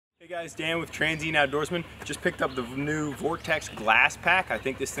Guys, Dan with Transient Outdoorsman. Just picked up the new Vortex GlassPak. I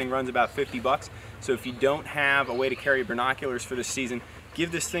think this thing runs about 50 bucks. So if you don't have a way to carry binoculars for this season,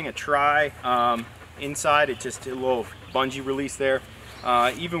 give this thing a try. Inside, it's just a little bungee release there.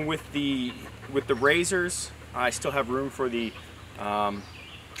 Even with the razors, I still have room for the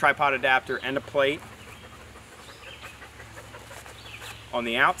tripod adapter and a plate. On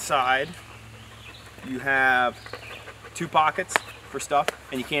the outside, you have two pockets for stuff,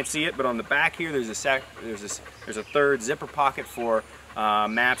 and you can't see it, but on the back here there's a third zipper pocket for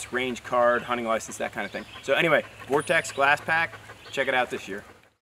maps, range card, hunting license, that kind of thing. So anyway, Vortex GlassPak, check it out this year.